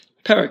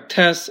Parak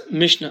Tes,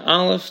 Mishnah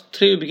Aleph.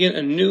 Today we begin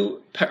a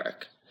new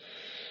parak.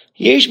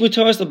 Yesh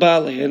mutaros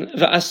l'ba'alein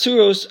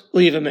v'asuros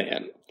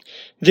li'vamein.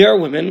 There are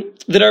women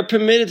that are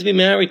permitted to be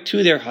married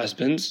to their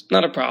husbands,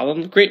 not a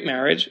problem, great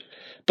marriage.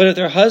 But if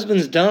their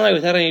husbands die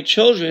without any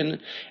children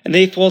and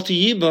they fall to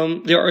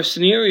yibum, there are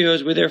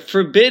scenarios where they're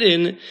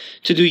forbidden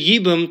to do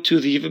yibum to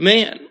the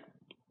man.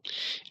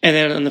 And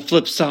then on the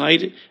flip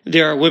side,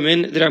 there are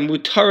women that are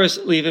mutaros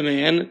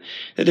li'vamein,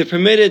 that they're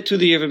permitted to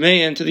the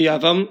man, to the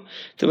yavam,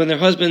 that when their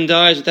husband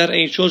dies without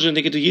any children,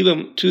 they could do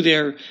yibum to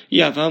their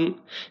yavam.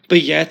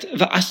 But yet,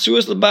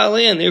 v'asuros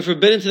l'ba'alein, they're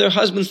forbidden to their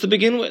husbands to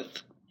begin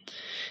with.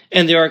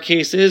 And there are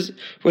cases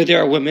where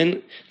there are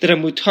women that are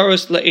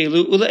mutaros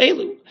la'elu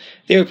u'la'elu.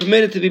 They are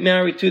permitted to be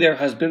married to their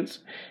husbands,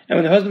 and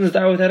when their husbands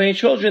die without any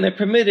children, they're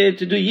permitted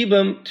to do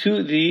yibum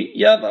to the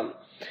yavam,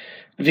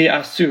 the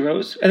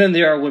asuros. And then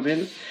there are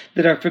women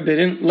that are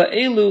forbidden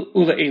la'elu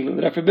u'la'elu,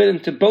 that are forbidden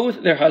to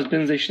both their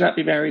husbands. They should not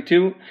be married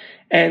to,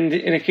 and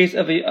in a case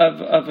of a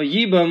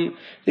yibum,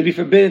 they'd be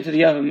forbidden to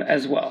the yavam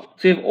as well.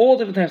 So you have all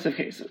different types of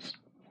cases.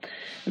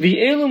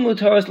 V'elu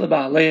mutaros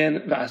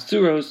l'ba'alein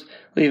v'asuros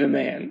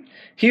li'vamein.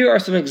 Here are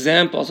some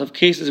examples of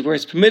cases where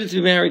it's permitted to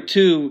be married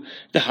to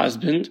the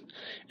husband,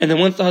 and then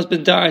once the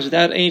husband dies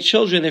without any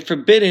children, they're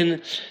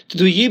forbidden to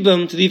do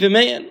yibum to the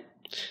vamein,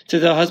 to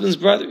the husband's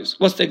brothers.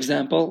 What's the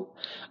example?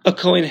 A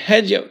Kohen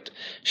Hedyot,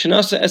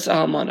 Shenasa es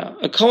almana.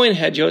 A Kohen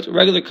Hedyot, a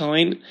regular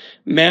Kohen,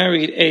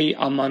 married a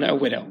almana, a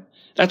widow.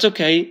 That's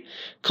okay.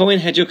 Kohen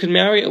Hedyot can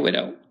marry a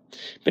widow.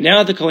 But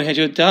now the Kohen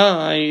Hedyot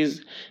dies,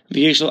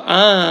 v'yesh lo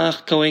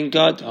ach Kohen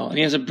Gadol, and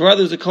he has a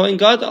brother who's a Kohen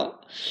Gadol.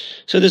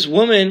 So this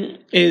woman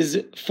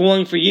is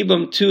falling for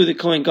yibum to the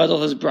Kohen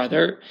Gadol, his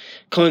brother.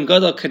 Kohen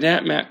Gadol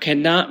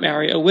cannot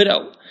marry a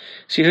widow.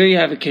 So here you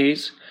have a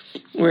case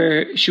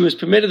where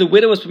the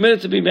widow was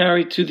permitted to be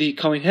married to the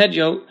Kohen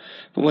Hedyot,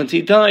 but once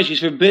he dies, she's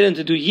forbidden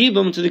to do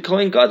yibum to the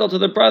Kohen Gadol, to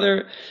the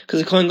brother,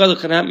 because the Kohen Gadol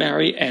cannot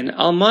marry an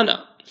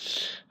almana.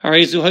 Yeah,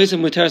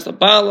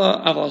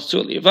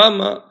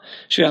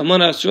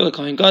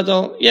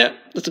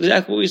 that's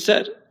exactly what we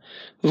said.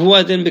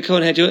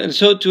 And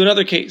so to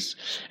another case,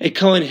 a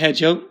Kohen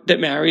Hedyot that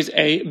marries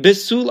a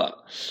bisula,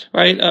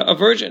 right, a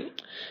virgin.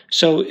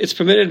 So it's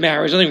permitted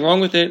marriage, nothing wrong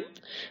with it.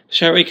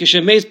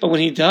 But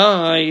when he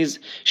dies,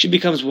 she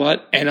becomes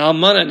what? An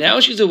almana. Now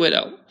she's a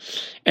widow.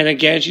 And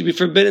again, she'd be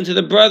forbidden to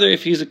the brother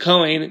if he's a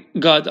Kohen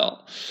Gadol.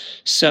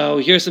 So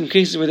here's some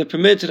cases where they're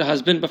permitted to the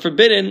husband, but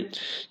forbidden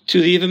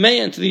to the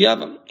Yivamein, to the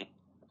Yavam.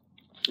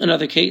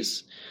 Another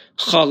case,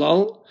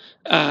 Chalal,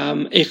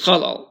 a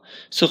Chalal.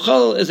 So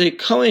Chalal is a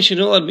Kohen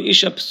shenolad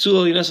meisha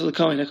psula linasa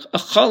l'Kohen. A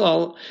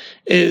Chalal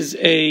is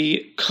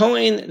a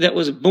Kohen that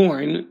was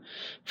born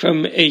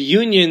from a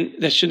union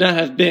that should not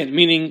have been,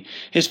 meaning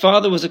his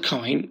father was a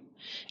Kohen,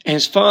 and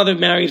his father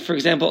married, for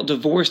example, a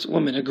divorced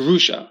woman, a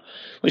Gerusha,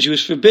 which he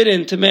was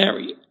forbidden to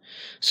marry.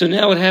 So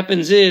now what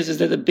happens is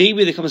that the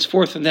baby that comes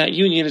forth from that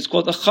union is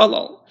called a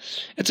Chalal.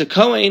 It's a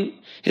Kohen,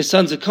 his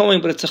son's a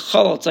Kohen, but it's a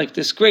Chalal. It's like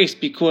disgrace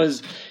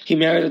because he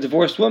married a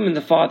divorced woman,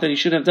 the father, and he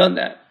shouldn't have done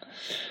that.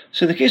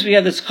 So in the case we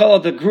have this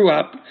Chalal that grew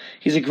up,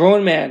 he's a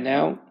grown man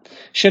now.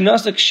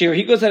 Shenasak Shir,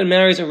 he goes out and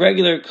marries a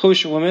regular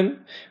kosher woman,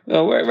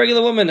 a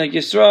regular woman, like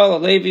Yisrael, a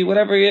Levi,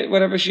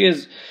 whatever she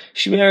is.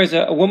 She marries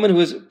a woman who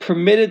is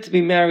permitted to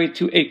be married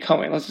to a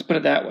Kohen. Let's just put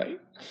it that way.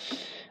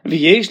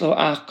 V'yeshlo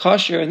ach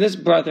kosher, and this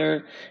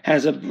brother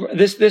has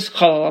this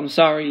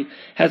Chalal,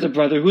 has a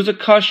brother who's a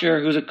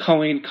kosher, who's a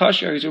Kohen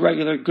kosher, he's a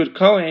regular good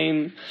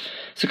Kohen.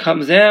 So it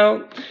comes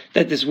out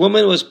that this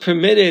woman was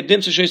permitted, she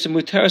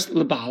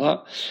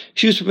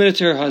was permitted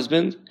to her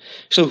husband.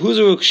 So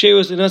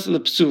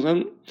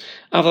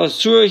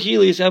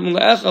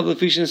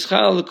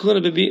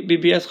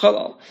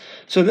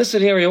so in this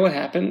scenario, what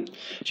happened?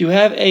 You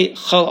have a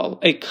Chalal,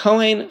 a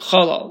Kohen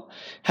Chalal.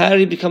 How did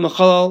he become a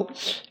Chalal?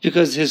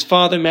 Because his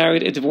father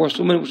married a divorced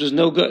woman, which was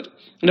no good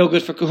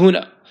for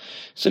kahuna.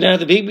 So now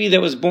the baby that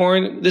was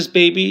born, this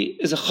baby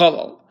is a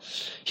Chalal.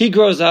 He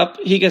grows up,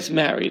 he gets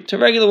married to a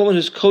regular woman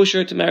who's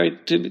kosher to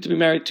be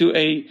married to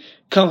a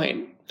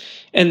Kohen.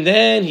 And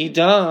then he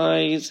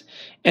dies,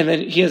 and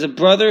then he has a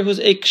brother who's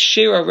a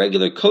ksher, a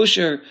regular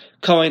kosher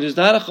Kohen, who's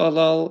not a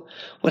Chalal.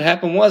 What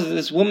happened was that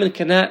this woman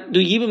cannot do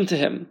yibum to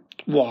him.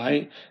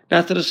 Why?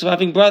 Not to the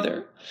surviving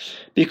brother.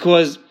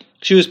 Because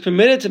she was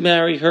permitted to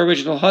marry her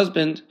original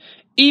husband,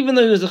 even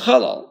though he was a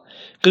Chalal.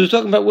 Because we're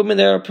talking about women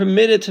that are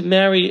permitted to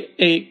marry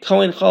a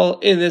Kohen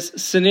Chalal in this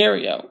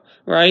scenario,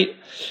 right?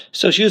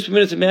 So she was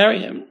permitted to marry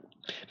him.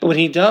 But when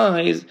he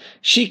dies,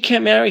 she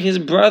can't marry his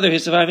brother,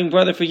 his surviving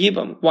brother, for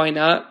yibum. Why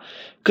not?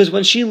 Because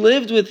when she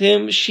lived with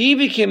him, she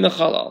became the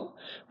Chalal.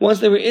 Once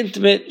they were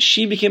intimate,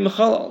 she became a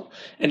Chalal.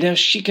 And now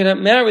she cannot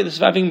marry the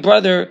surviving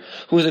brother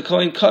who was a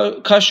Kohen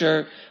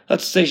kosher.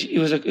 Let's say he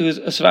was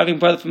a surviving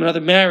brother from another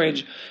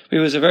marriage, where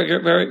he was a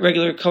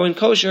regular Kohen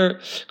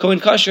kosher.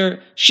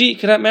 She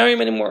cannot marry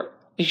him anymore.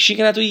 She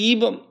cannot do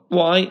yibum.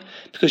 Why?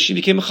 Because she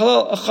became a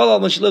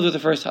Chalal when she lived with her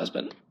first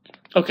husband.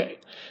 Okay,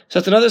 so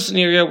that's another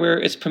scenario where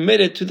it's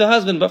permitted to the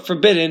husband, but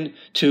forbidden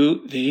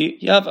to the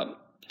Yavam.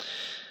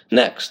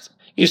 Next,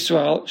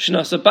 Yisrael,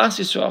 Shnasa Bas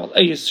Yisrael,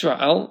 a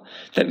Yisrael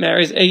that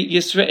marries a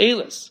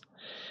Yisraelis.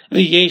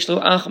 V'yesh lo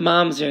ach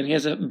mamzer, and he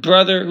has a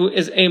brother who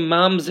is a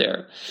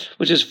mamzer,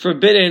 which is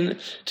forbidden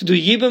to do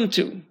yibum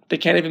to. They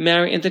can't even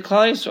marry into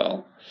Klal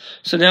Yisrael.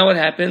 So now what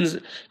happens?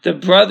 The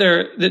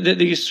brother, the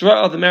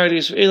Yisrael, the married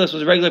Yisraelis,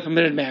 was a regular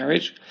permitted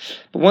marriage,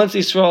 but once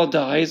Yisrael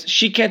dies,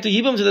 she can't do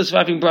yibum to the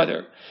surviving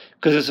brother,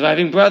 because the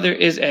surviving brother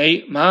is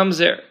a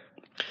mamzer.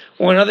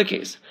 Or another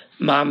case,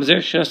 mamzer,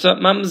 shnasa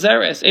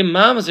mamzeres. A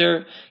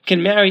mamzer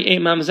can marry a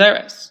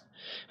mamzeres.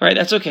 Right,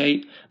 that's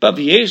okay. But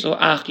v'yeshlo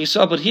ach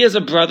Yisrael, but he has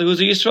a brother who's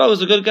a Yisrael,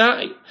 who's a good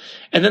guy.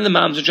 And then the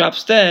mamzer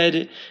drops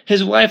dead.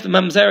 His wife, the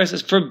mamzeres,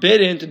 is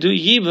forbidden to do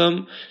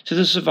yibum to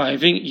the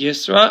surviving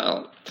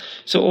Yisrael.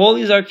 So all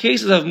these are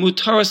cases of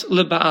mutaras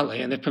leba'ale,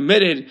 and they're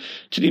permitted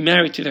to be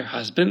married to their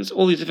husbands,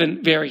 all these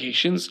different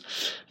variations.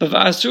 But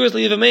v'asuras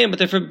le'ivamein, but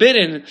they're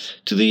forbidden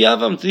to the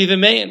yavam, to the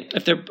ivamein.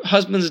 If their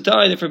husbands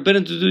die, they're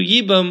forbidden to do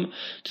yibum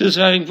to the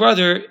surviving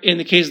brother in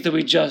the cases that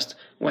we just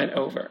went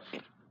over.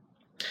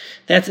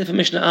 That's it for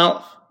Mishnah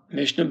Aleph.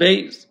 Mishnah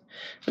Beis.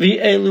 And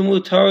the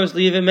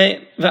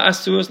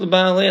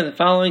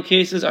following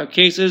cases are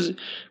cases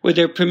where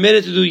they're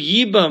permitted to do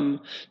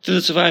yibum to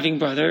the surviving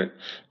brother,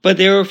 but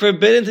they were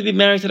forbidden to be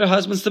married to their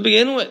husbands to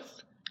begin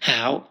with.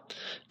 How?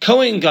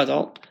 Kohen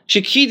Gadol,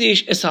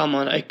 Shekidesh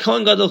Esalman, a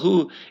Kohen Gadol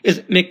who is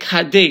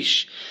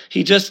Mekadesh.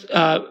 He just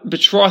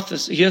betrothed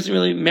us. He doesn't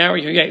really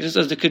marry her yet. He just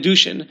does the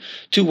Kedushin.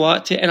 To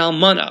what? To an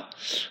Almana.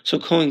 So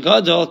Kohen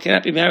Gadol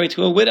cannot be married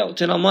to a widow,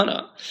 to an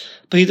Almana.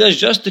 But he does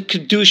just the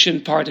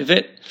Kedushin part of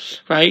it,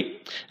 right?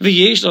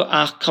 V'yeshlo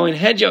ach Kohen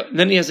Hedjot. And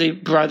then he has a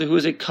brother who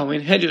is a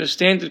Kohen Hedjot, a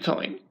standard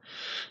Kohen.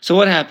 So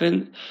what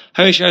happened?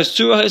 This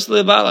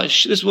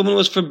woman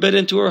was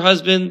forbidden to her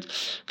husband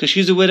because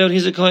she's a widow and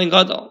he's a Kohen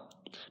Gadol.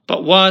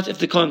 But what if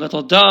the Kohen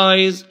Gadol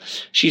dies?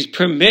 She's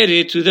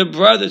permitted to the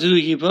brother to do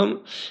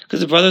yibum because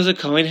the brother is a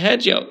Kohen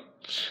Hedjot.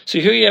 So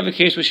here you have a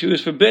case where she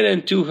was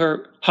forbidden to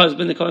her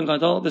husband, the Kohen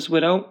Gadol, this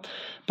widow,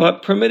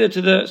 but permitted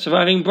to the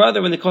surviving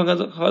brother when the Kohen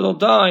Gadol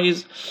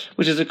dies,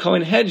 which is a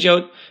Kohen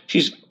Hedjot,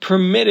 she's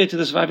permitted to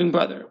the surviving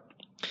brother.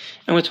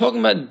 And we're talking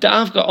about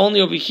Davka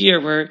only over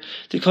here where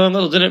the Kohen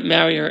Gadol didn't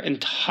marry her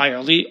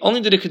entirely,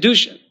 only did a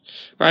Kedushin,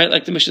 right,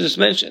 like the Mishnah just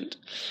mentioned.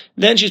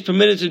 Then she's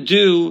permitted to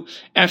do,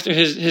 after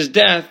his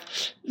death,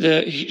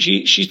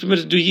 she's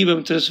permitted to do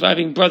Yibam to the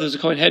surviving brothers, the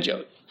Kohen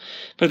Hedjot.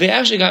 But if they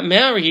actually got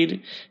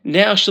married,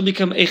 now she'll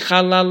become a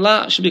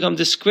chalala. She'll become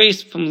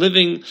disgraced from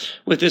living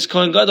with this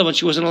Kohen Gadol when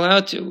she wasn't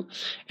allowed to.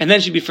 And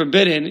then she'd be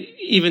forbidden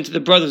even to the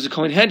brothers of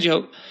Kohen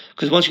Hedjot,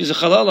 because once she's a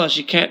chalala,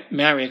 she can't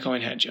marry a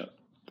Kohen Hedjot.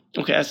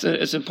 Okay, that's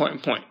an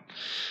important point.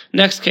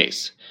 Next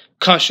case.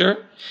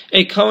 Kosher.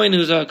 A Kohen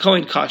who's a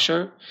Kohen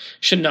kosher.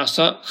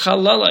 Shenasa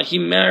chalala. He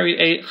married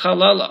a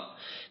chalala.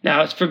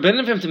 Now, it's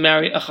forbidden for him to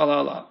marry a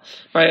chalala,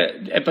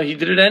 right? But he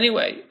did it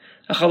anyway.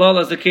 A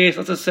halala is the case,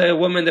 let's just say a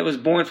woman that was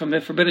born from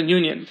a forbidden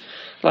union,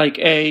 like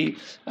a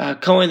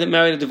Kohen that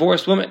married a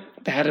divorced woman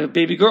that had a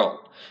baby girl.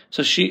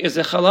 So she is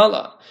a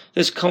halala.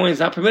 This Kohen is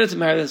not permitted to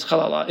marry this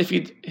halala. If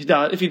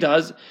he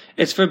does,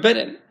 it's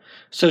forbidden.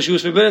 So she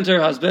was forbidden to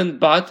her husband,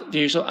 but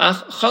he has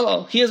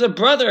a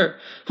brother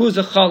who is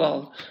a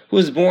halal, who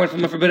was born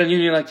from a forbidden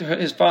union, like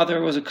his father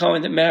was a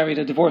Kohen that married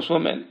a divorced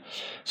woman.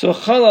 So a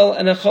halal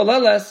and a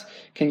halalas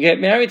can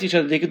get married to each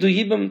other. They could do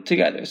yibam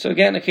together. So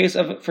again, a case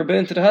of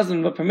forbidden to the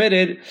husband, but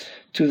permitted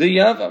to the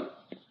yavam.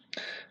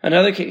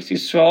 Another case,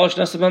 Yisrael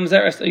shnasa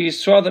mamzeres, a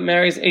Yisrael that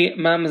marries a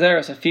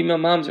mamzeres, a female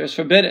mamzer, is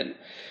forbidden.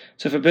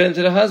 So forbidden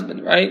to the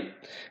husband, right?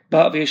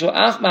 But v'yeshlo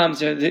ach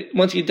mamzer,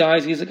 once he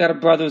dies, he's got a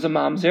brother who's a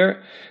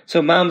mamzer.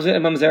 So mamzer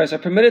and mamzeres are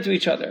permitted to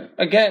each other.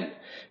 Again,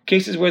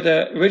 cases where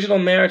the original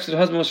marriage to the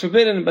husband was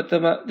forbidden, but the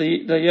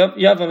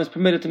yavam is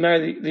permitted to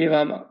marry the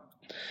yavama.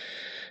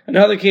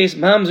 Another case,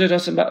 mamzer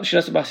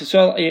shenasa bas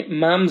Yisrael, a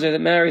mamzer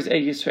that marries a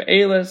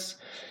Yisraelis,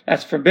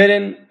 that's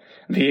forbidden.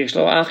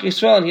 V'yeshlo ach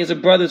Yisrael, and he has a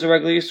brother who's a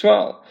regular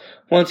Yisrael.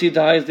 Once he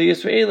dies, the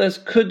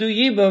Yisraelis could do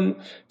yibam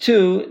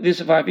to the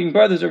surviving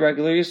brother who's a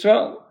regular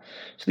Yisrael.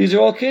 So these are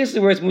all cases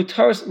where it's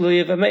mutaras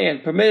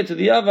le'yavamein, permitted to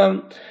the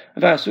yavam,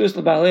 v'asuros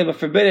le'ba'aleim, but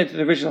forbidden to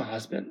the original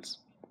husbands.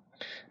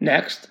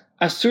 Next,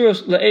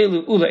 asuros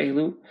le'elu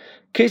u'le'elu,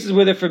 cases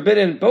where they're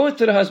forbidden both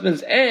to the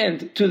husbands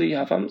and to the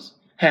yavams.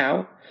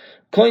 How?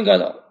 Kohen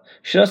Gadol.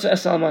 Shenasa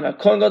esalmana.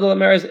 Kohen Gadol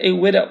marries a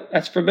widow.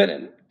 That's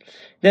forbidden.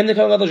 Then the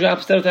Kohen Gadol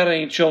drops dead without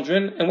any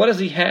children. And what does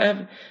he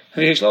have?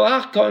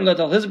 Kohen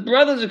Gadol. His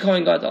brother's a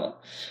Kohen Gadol.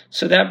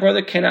 So that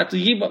brother cannot do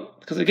yibam.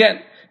 Because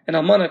again, an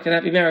almana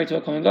cannot be married to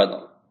a Kohen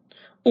Gadol.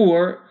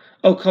 Or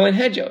a Kohen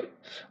Hedjot.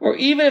 Or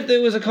even if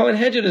there was a Kohen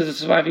Hedjot as a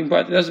surviving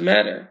brother, it doesn't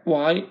matter.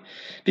 Why?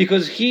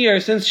 Because here,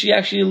 since she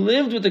actually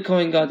lived with the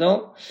Kohen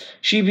Gadol,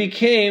 she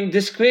became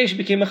disgraced, she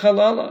became a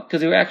halala,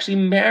 because they were actually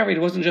married.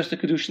 It wasn't just a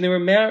kedushin, they were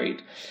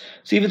married.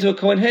 So even to a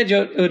Kohen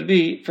Hedjot, it would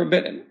be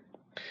forbidden.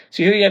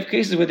 So here you have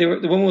cases where the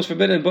woman was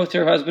forbidden both to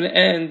her husband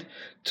and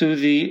to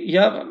the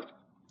yavam.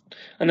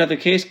 Another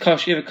case,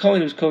 kosher, you have a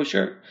Kohen who's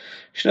kosher.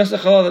 Shenasa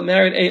halala that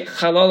married a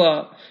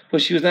halala,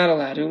 but she was not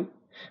allowed to.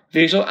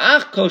 V'yeshlo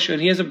ach kosher,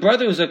 and he has a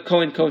brother who's a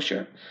Kohen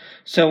kosher.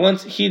 So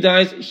once he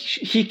dies,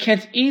 he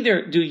can't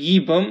either do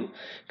Yibum,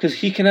 because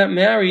he cannot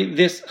marry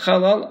this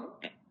Chalala.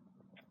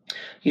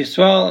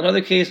 Yisrael,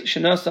 another case,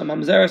 Shenasa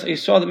Mamzeres, a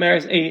Yisrael that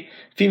marries a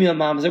female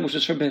Mamzer, which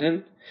is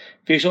forbidden.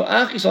 Vishal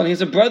Ach Yisrael, he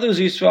has a brother who's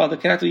Yisrael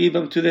that cannot do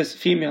Yibum to this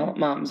female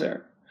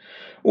Mamzer.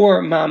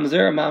 Or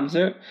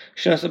Mamzer,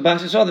 Shenasa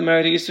Bas Yisrael that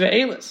married a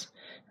Yisraelis.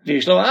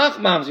 Vishal Ach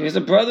Mamzer, he has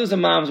a brother who's a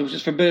Mamzer, which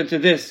is forbidden to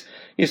this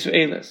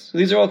Yisraelis. So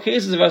these are all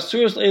cases of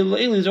Asuros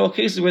Le'il. These are all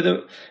cases where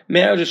the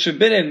marriage is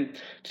forbidden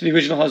to the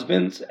original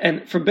husband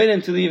and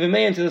forbidden to the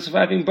Yivamei and to the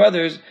surviving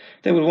brothers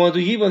that would want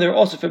to do Yibum. They're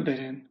also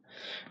forbidden.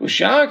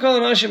 Ushar Kol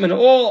Anashim and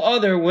all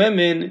other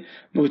women,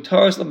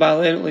 Mutaros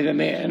L'Balein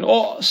L'Yivamei, and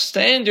all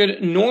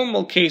standard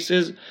normal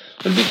cases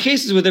would be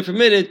cases where they're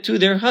permitted to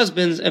their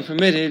husbands and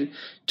permitted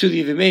to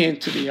the Yivamei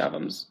and to the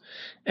Yavams.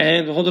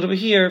 And we'll hold it over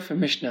here for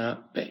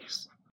Mishnah Beis.